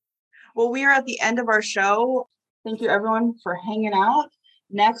Well, we are at the end of our show. Thank you, everyone, for hanging out.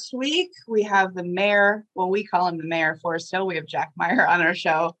 Next week, we have the mayor. Well, we call him the mayor, Forest Hill. We have Jack Meyer on our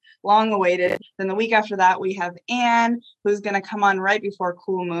show, long awaited. Then the week after that, we have Anne, who's going to come on right before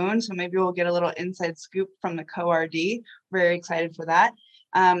Cool Moon. So maybe we'll get a little inside scoop from the co-RD. Very excited for that.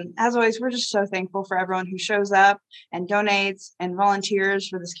 As always, we're just so thankful for everyone who shows up and donates and volunteers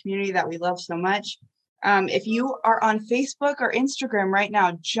for this community that we love so much. If you are on Facebook or Instagram right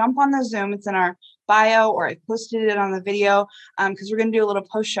now, jump on the Zoom. It's in our bio, or I posted it on the video because we're going to do a little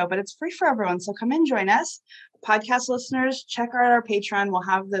post show, but it's free for everyone. So come and join us. Podcast listeners, check out our Patreon. We'll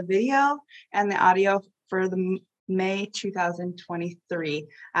have the video and the audio for the May 2023.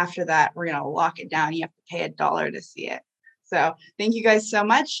 After that, we're going to lock it down. You have to pay $1 to see it. So thank you guys so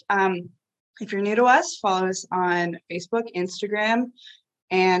much. If you're new to us, follow us on Facebook, Instagram,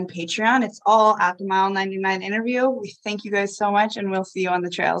 and Patreon. It's all at the Mile 99 interview. We thank you guys so much, and we'll see you on the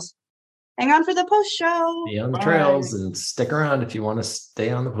trails. Hang on for the post show. Be on the trails and stick around if you want to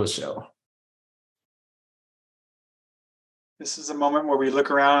stay on the post show. This is a moment where we look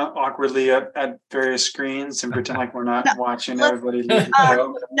around awkwardly at various screens and pretend like we're not watching everybody leave the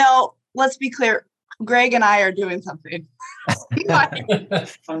show. No, let's be clear. Greg and I are doing something.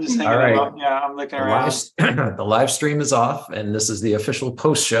 I'm just thinking I'm looking around. The live stream is off, and this is the official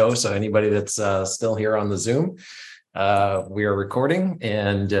post show. So anybody that's still here on the Zoom, we are recording,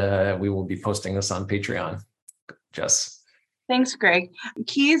 and we will be posting this on Patreon. Jess. Thanks, Greg.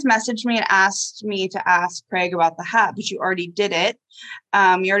 Keys messaged me and asked me to ask Craig about the hat, but you already did it.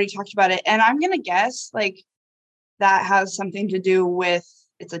 You already talked about it. And I'm going to guess that has something to do with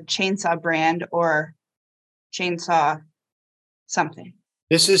it's a chainsaw brand or chainsaw something.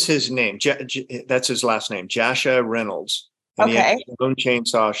 This is his name. That's his last name, Jasha Reynolds. And he has his own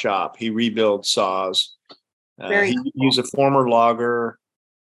chainsaw shop. He rebuilds saws. He's a former logger,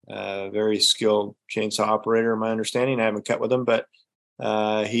 very skilled chainsaw operator, my understanding. I haven't cut with him, but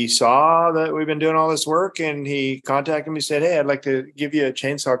he saw that we've been doing all this work, and he contacted me and said, "Hey, I'd like to give you a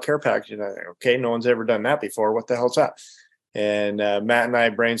chainsaw care package." And I said, "Okay, no one's ever done that before. What the hell's that?" And Matt and I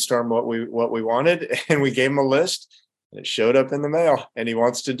brainstormed what we wanted, and we gave him a list. And it showed up in the mail, and he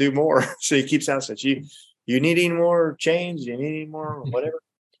wants to do more. So he keeps asking us, "You need any more chains? You need any more whatever?"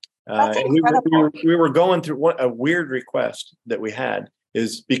 And we were going through a weird request that we had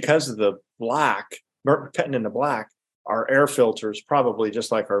is because of the black, cutting into black, our air filters, probably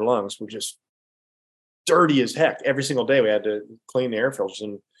just like our lungs, were just dirty as heck. Every single day we had to clean the air filters,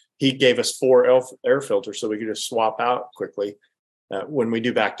 and he gave us 4 air filters so we could just swap out quickly. When we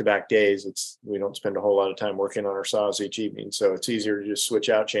do back-to-back days, we don't spend a whole lot of time working on our saws each evening, so it's easier to just switch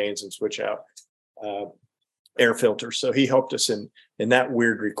out chains and switch out air filters. So he helped us in that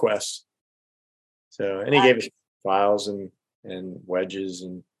weird request. So, and he gave us files and wedges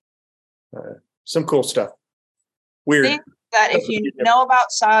and some cool stuff. Weird. Think that if you know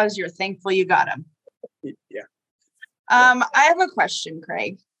about saws, you're thankful you got them. Yeah. I have a question,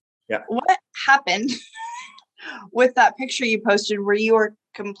 Craig. Yeah. What happened with that picture you posted where you were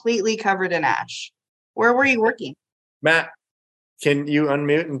completely covered in ash? Where were you working? Matt, can you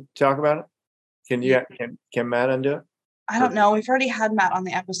unmute and talk about it? Can Matt undo it? I don't know. We've already had Matt on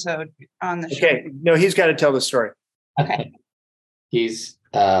the episode on the show. Okay. No, he's got to tell the story. Okay. He's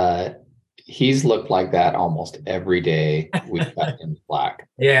looked like that almost every day we've got in black.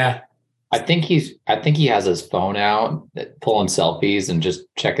 Yeah. I think he has his phone out, pulling selfies and just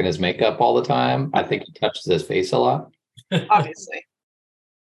checking his makeup all the time. I think he touches his face a lot. Obviously.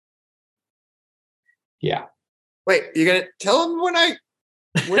 Yeah. Wait, you're gonna tell him when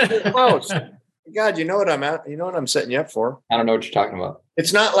you're close. God, you know what I'm at. You know what I'm setting you up for. I don't know what you're talking about.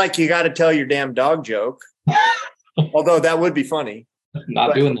 It's not like you got to tell your damn dog joke, although that would be funny.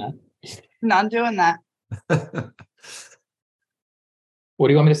 Not doing that. Not doing that. What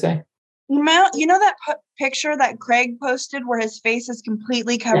do you want me to say? You know that picture that Craig posted where his face is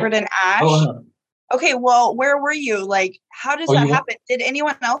completely covered in ash? Oh, Okay, well, where were you? How does that happen? Did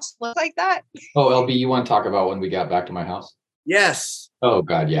anyone else look like that? Oh, LB, you want to talk about when we got back to my house? Yes. Oh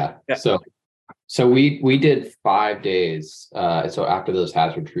God, yeah. So we did 5 days. So after those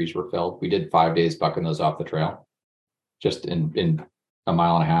hazard trees were felled, we did 5 days bucking those off the trail, just in a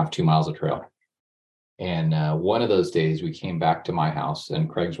mile and a half, 2 miles of trail. And one of those days we came back to my house, and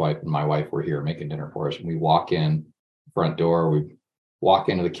Craig's wife and my wife were here making dinner for us. And we walk in front door, we walk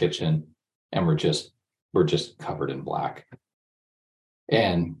into the kitchen, and we're just covered in black.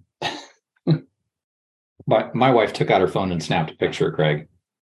 And my wife took out her phone and snapped a picture of Craig.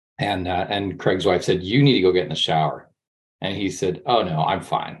 And Craig's wife said, "You need to go get in the shower." And he said, "Oh no, I'm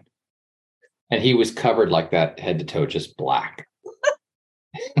fine." And he was covered like that, head to toe, just black.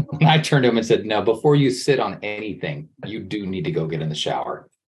 And I turned to him and said, no, before you sit on anything, you do need to go get in the shower.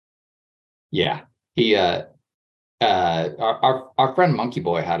 Yeah. He our friend Monkey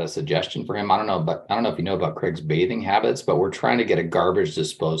Boy had a suggestion for him. I don't know if you know about Craig's bathing habits, but we're trying to get a garbage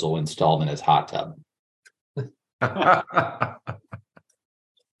disposal installed in his hot tub.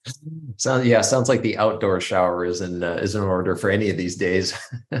 Sounds like the outdoor shower is in order for any of these days.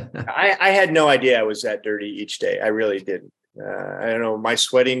 I had no idea I was that dirty each day. I really didn't. I don't know, my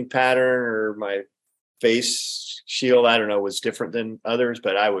sweating pattern or my face shield, I don't know, was different than others,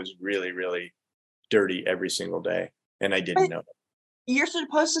 but I was really, really dirty every single day, and I didn't know it. You're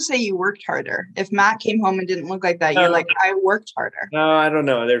supposed to say you worked harder. If Matt came home and didn't look like that, you're like, I worked harder. No, I don't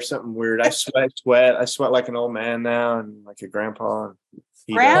know. There's something weird. I sweat. I sweat like an old man now and like a grandpa.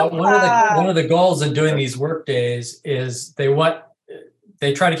 One of the goals in doing these work days is they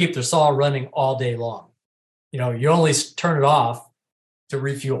try to keep their saw running all day long. You only turn it off to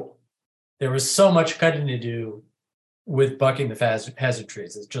refuel. There was so much cutting to do with bucking the hazard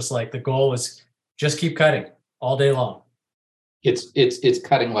trees. It's just like the goal is just keep cutting all day long. It's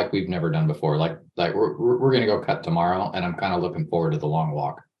cutting like we've never done before. Like we're gonna go cut tomorrow, and I'm kind of looking forward to the long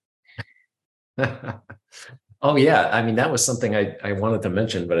walk. Oh yeah, I mean that was something I wanted to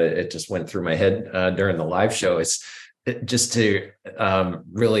mention, but it just went through my head during the live show. It's just to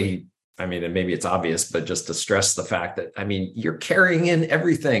really, I mean, and maybe it's obvious, but just to stress the fact that, I mean, you're carrying in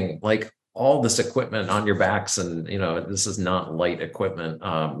everything, like all this equipment on your backs, and this is not light equipment.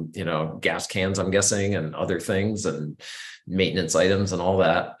 Gas cans, I'm guessing, and other things, and maintenance items, and all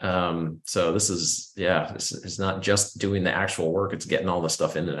that. So this is not just doing the actual work; it's getting all the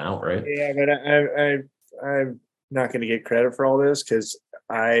stuff in and out, right? Yeah, but I'm not going to get credit for all this because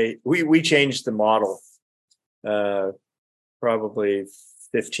we changed the model probably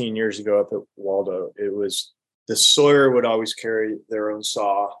 15 years ago up at Waldo. It was the sawyer would always carry their own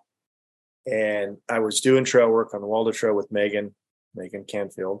saw. And I was doing trail work on the Waldo Trail with Megan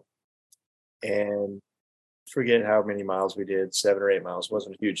Canfield, and forget how many miles we did, 7 or 8 miles. It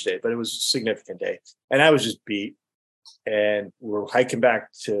wasn't a huge day, but it was a significant day. And I was just beat. And we're hiking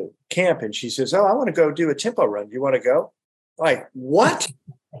back to camp, and she says, "Oh, I want to go do a tempo run. Do you want to go?" Like, what?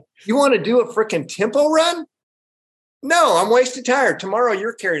 You want to do a freaking tempo run? No, I'm wasted tired. Tomorrow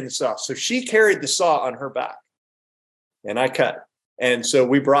you're carrying the saw. So she carried the saw on her back, and I cut. And so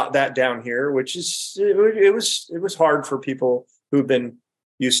we brought that down here, which is it was hard for people who've been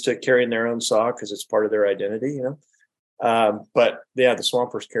used to carrying their own saw because it's part of their identity, But yeah, the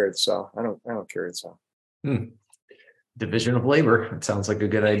swampers carry the saw. I don't carry the saw. Division of labor. It sounds like a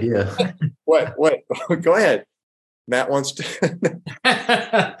good idea. What? Go ahead. Matt wants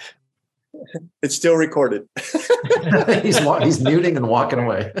to. It's still recorded. He's muting and walking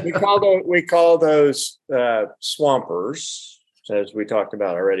away. We call those swampers, as we talked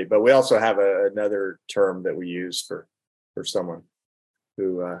about already. But we also have another term that we use for someone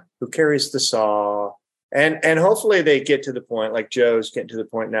who carries the saw, and hopefully they get to the point, like Joe's getting to the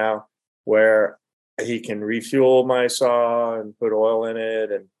point now, where he can refuel my saw and put oil in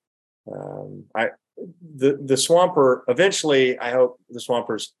it. And the swamper, eventually, I hope the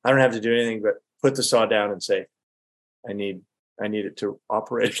swampers, I don't have to do anything but put the saw down and say, I need it to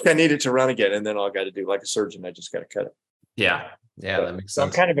operate. I need it to run again. And then all I got to do, like a surgeon, I just got to cut it. Yeah. That makes sense.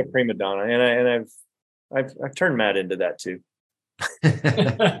 I'm kind of a prima donna, and I've turned Matt into that too.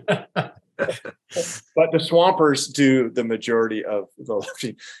 But the swampers do the majority of the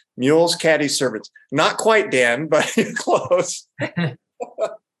lifting. Mules, caddies, servants. Not quite Dan, but close.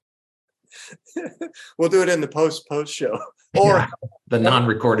 We'll do it in the post show, or the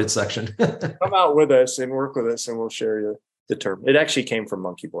non-recorded section. Come out with us and work with us, and we'll share you the term. It actually came from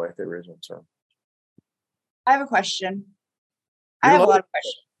Monkey Boy, the original term. I have a question. I have a lot of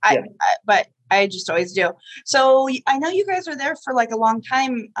questions, but I just always do. So I know you guys are there for like a long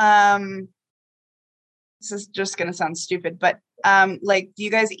time. This is just going to sound stupid, but like, do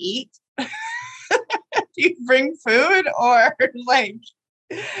you guys eat? Do you bring food, or like,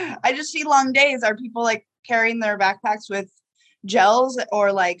 I just see long days. Are people like carrying their backpacks with gels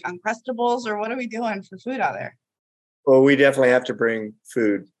or like Uncrustables, or what are we doing for food out there? Well, we definitely have to bring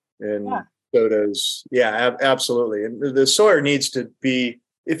food and sodas. Yeah, absolutely. And the sawyer needs to be,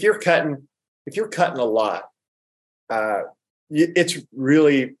 if you're cutting a lot, it's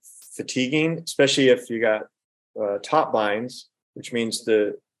really fatiguing, especially if you got top binds, which means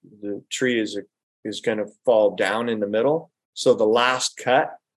the tree is going to fall down in the middle. So the last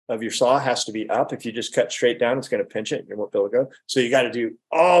cut of your saw has to be up. If you just cut straight down, it's going to pinch it and you won't be able to go. So you got to do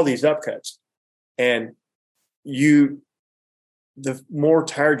all these upcuts, and the more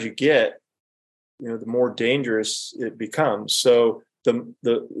tired you get, the more dangerous it becomes. So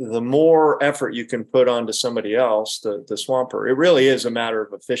the more effort you can put onto somebody else, the swamper. It really is a matter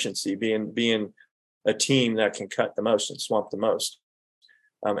of efficiency, being a team that can cut the most and swamp the most.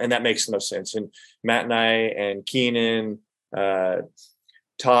 And that makes the most sense. And Matt and I and Keenan,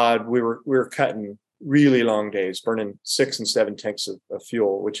 Todd, we were cutting really long days, burning 6 and 7 tanks of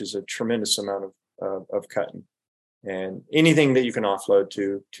fuel, which is a tremendous amount of cutting. And anything that you can offload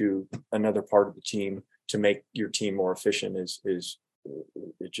to another part of the team to make your team more efficient is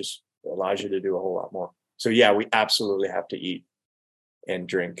it just allows you to do a whole lot more. So yeah, we absolutely have to eat and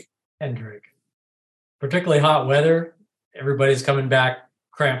drink. Particularly hot weather. Everybody's coming back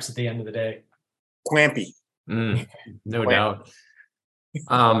cramps at the end of the day. Crampy. No doubt.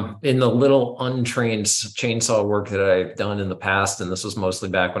 In the little untrained chainsaw work that I've done in the past, and this was mostly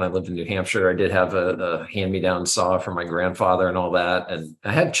back when I lived in New Hampshire, I did have a hand-me-down saw from my grandfather and all that. And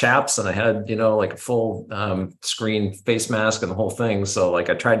I had chaps and I had, like a full screen face mask and the whole thing. So like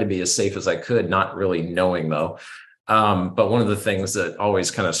I tried to be as safe as I could, not really knowing though. But one of the things that always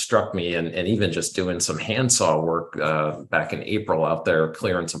kind of struck me, and even just doing some handsaw work back in April out there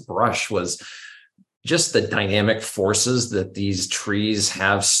clearing some brush, was just the dynamic forces that these trees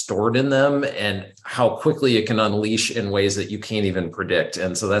have stored in them and how quickly it can unleash in ways that you can't even predict.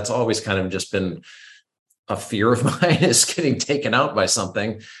 And so that's always kind of just been a fear of mine, is getting taken out by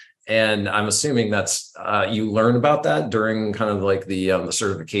something. And I'm assuming that's you learn about that during kind of like the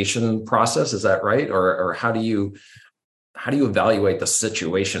certification process. Is that right? Or how do you evaluate the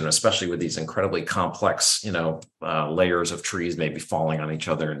situation, especially with these incredibly complex, layers of trees maybe falling on each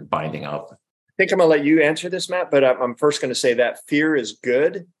other and binding up? I think I'm going to let you answer this, Matt, but I'm first going to say that fear is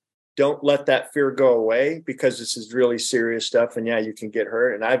good. Don't let that fear go away, because this is really serious stuff. And yeah, you can get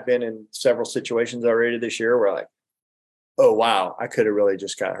hurt. And I've been in several situations already this year where like, oh, wow, I could have really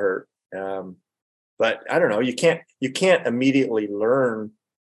just got hurt. But I don't know. You can't immediately learn.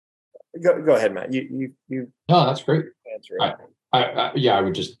 Go ahead, Matt. You. No, that's great. Answer it. I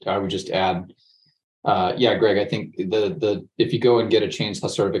would just add. Greg, I think the if you go and get a chainsaw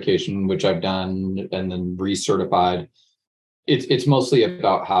certification, which I've done, and then recertified, it's mostly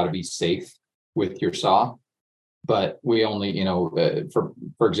about how to be safe with your saw. But we only,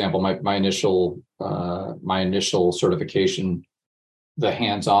 for example, my initial certification, the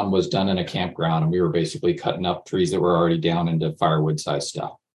hands-on was done in a campground, and we were basically cutting up trees that were already down into firewood size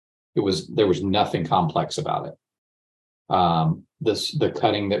stuff. There was nothing complex about it. The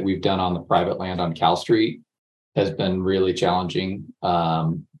cutting that we've done on the private land on Cal Street has been really challenging.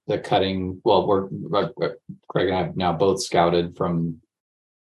 The cutting, Craig and I have now both scouted from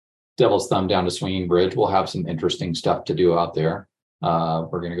Devil's Thumb down to Swinging Bridge. We'll have some interesting stuff to do out there. We're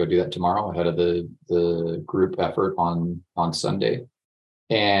going to go do that tomorrow ahead of the group effort on Sunday.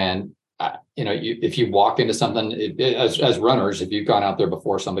 And if you walk into something, as runners, if you've gone out there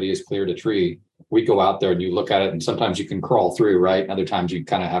before somebody has cleared a tree, we go out there and you look at it, and sometimes you can crawl through, right? And other times you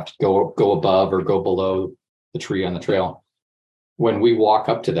kind of have to go above or go below the tree on the trail. When we walk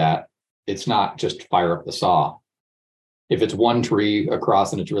up to that, it's not just fire up the saw. If it's one tree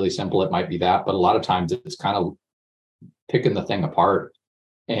across and it's really simple, it might be that. But a lot of times it's kind of picking the thing apart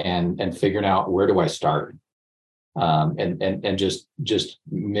and figuring out, where do I start? And just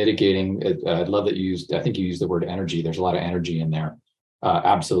mitigating. I love that I think you used the word energy. There's a lot of energy in there.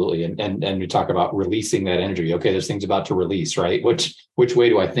 Absolutely. And we talk about releasing that energy. Okay, there's things about to release, right? Which way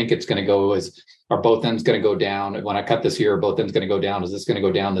do I think it's going to go? Are both ends going to go down? When I cut this here, are both ends going to go down? Is this going to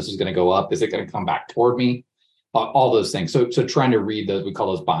go down? This is going to go up? Is it going to come back toward me? All those things. So trying to read those, we call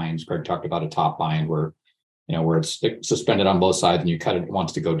those binds. Greg talked about a top bind where it's suspended on both sides and you cut it, it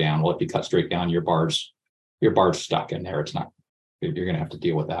wants to go down. Well, if you cut straight down, your bar's stuck in there. It's not, you're going to have to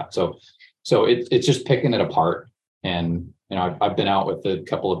deal with that. So it's just picking it apart. And, I've been out with a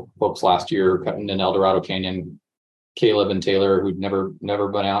couple of folks last year cutting in El Dorado Canyon, Caleb and Taylor, who'd never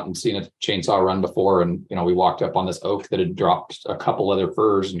been out and seen a chainsaw run before. And, we walked up on this oak that had dropped a couple other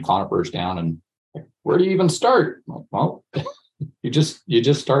firs and conifers down, and where do you even start? Well, you just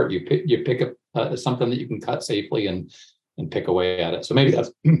start, you pick up something that you can cut safely and pick away at it. So maybe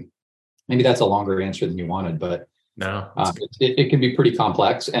that's a longer answer than you wanted, but no, it can be pretty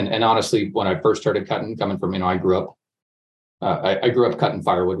complex. And honestly, when I first started cutting, coming from, I grew up cutting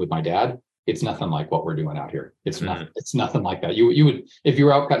firewood with my dad. It's nothing like what we're doing out here. It's nothing like that. You would, if you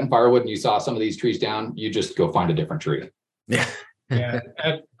were out cutting firewood and you saw some of these trees down, you just go find a different tree. Yeah. Yeah.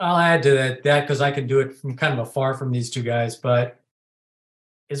 I'll add to that because I can do it from kind of afar from these two guys, but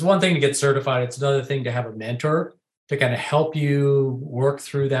it's one thing to get certified. It's another thing to have a mentor to kind of help you work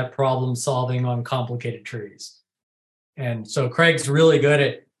through that problem solving on complicated trees. And so Craig's been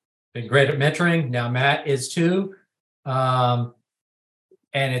great at mentoring. Now Matt is too.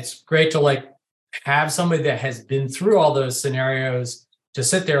 And it's great to like have somebody that has been through all those scenarios to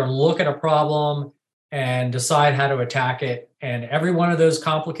sit there and look at a problem and decide how to attack it. And every one of those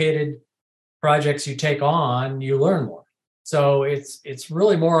complicated projects you take on, you learn more. So it's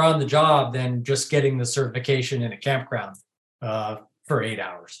really more on the job than just getting the certification in a campground for 8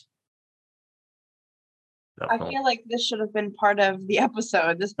 hours. I feel like this should have been part of the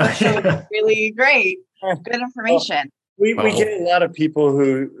episode. This show is really great. Good information. We get a lot of people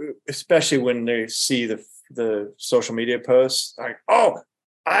who, especially when they see the social media posts, like, oh,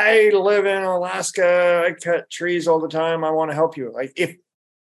 I live in Alaska. I cut trees all the time. I want to help you. Like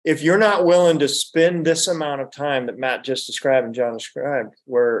if you're not willing to spend this amount of time that Matt just described and John described,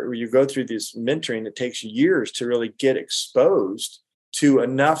 where you go through this mentoring, it takes years to really get exposed to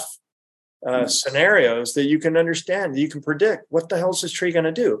enough scenarios that you can understand, that you can predict what the hell is this tree going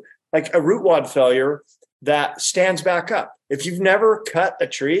to do. Like a root wad failure that stands back up. If you've never cut a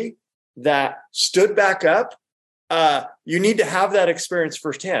tree that stood back up, you need to have that experience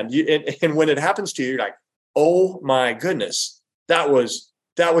firsthand. And when it happens to you, you're like, oh my goodness, that was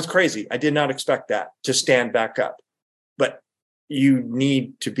crazy. I did not expect that to stand back up. But you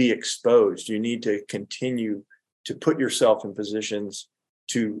need to be exposed. You need to continue to put yourself in positions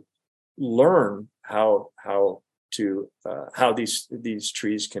to learn how these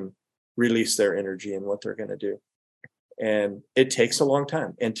trees can release their energy and what they're going to do. And it takes a long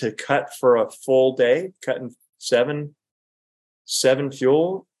time. And to cut for a full day, cutting seven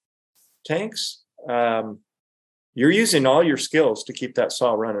fuel tanks, you're using all your skills to keep that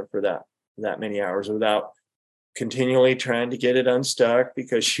saw running for that many hours without continually trying to get it unstuck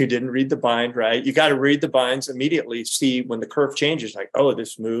because you didn't read the bind right. You got to read the binds immediately, see when the curve changes, like, oh,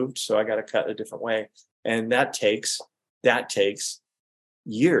 this moved, so I got to cut a different way. And that takes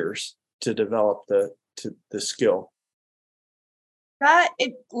years to develop the skill. That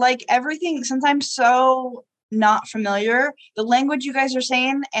it, like everything, since I'm so not familiar, the language you guys are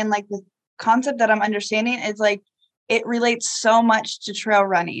saying and like the concept that I'm understanding is like it relates so much to trail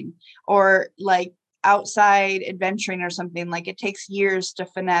running or like outside adventuring or something. Like it takes years to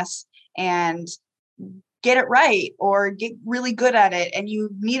finesse and get it right or get really good at it, and you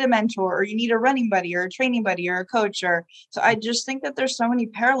need a mentor or you need a running buddy or a training buddy or a coach. Or so I just think that there's so many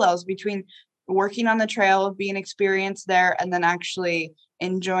parallels between working on the trail, being experienced there, and then actually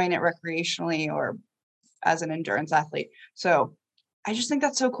enjoying it recreationally or as an endurance athlete. So I just think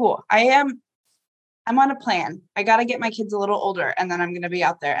that's so cool. I'm on a plan. I got to get my kids a little older, and then I'm going to be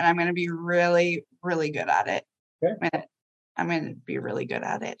out there and I'm going to be really, really good at it. Okay. I'm going to be really good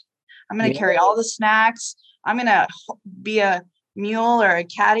at it. I'm going to carry all the snacks. I'm going to be a mule or a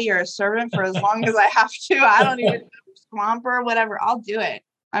caddy or a servant for as long as I have to. I don't even swamp or whatever. I'll do it.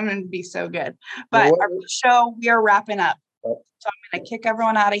 I'm going to be so good. But our show, we are wrapping up. So I'm going to kick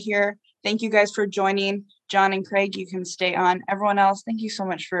everyone out of here. Thank you guys for joining. John and Craig, you can stay on. Everyone else, thank you so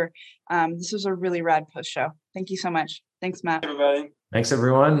much for, this was a really rad post show. Thank you so much. Thanks, Matt. Everybody. Thanks,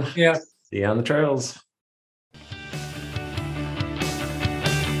 everyone. Yeah. See you on the trails.